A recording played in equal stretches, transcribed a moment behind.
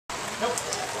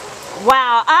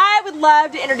Wow, I would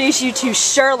love to introduce you to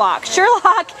Sherlock.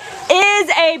 Sherlock is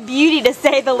a beauty to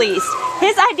say the least.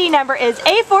 His ID number is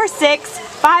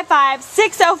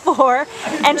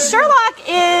A4655604, and Sherlock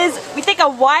is, we think, a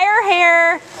wire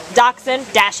hair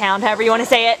dachshund, dachshund, however you want to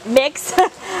say it, mix.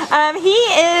 He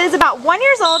is about 1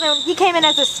 year old, and he came in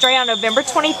as a stray on November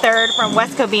 23rd from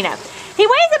West Covina. He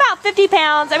weighs about 50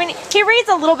 pounds. I mean, he reads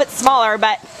a little bit smaller,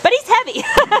 but he's heavy.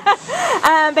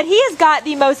 But he has got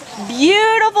the most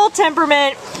beautiful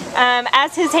temperament.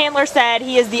 As his handler said,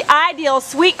 he is the ideal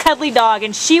sweet, cuddly dog,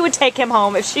 and she would take him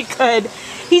home if she could.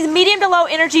 He's medium to low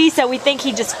energy, so we think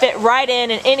he'd just fit right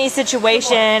in any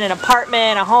situation, an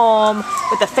apartment, a home,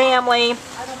 with a family.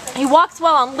 He walks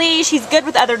well on leash. He's good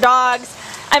with other dogs.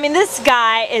 I mean, this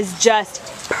guy is just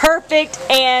perfect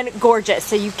and gorgeous,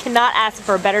 so you cannot ask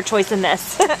for a better choice than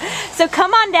this. So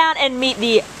come on down and meet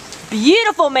the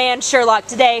beautiful man Sherlock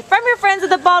today from your friends at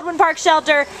the Baldwin Park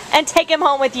Shelter and take him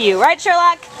home with you. Right,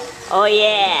 Sherlock? Oh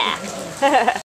yeah.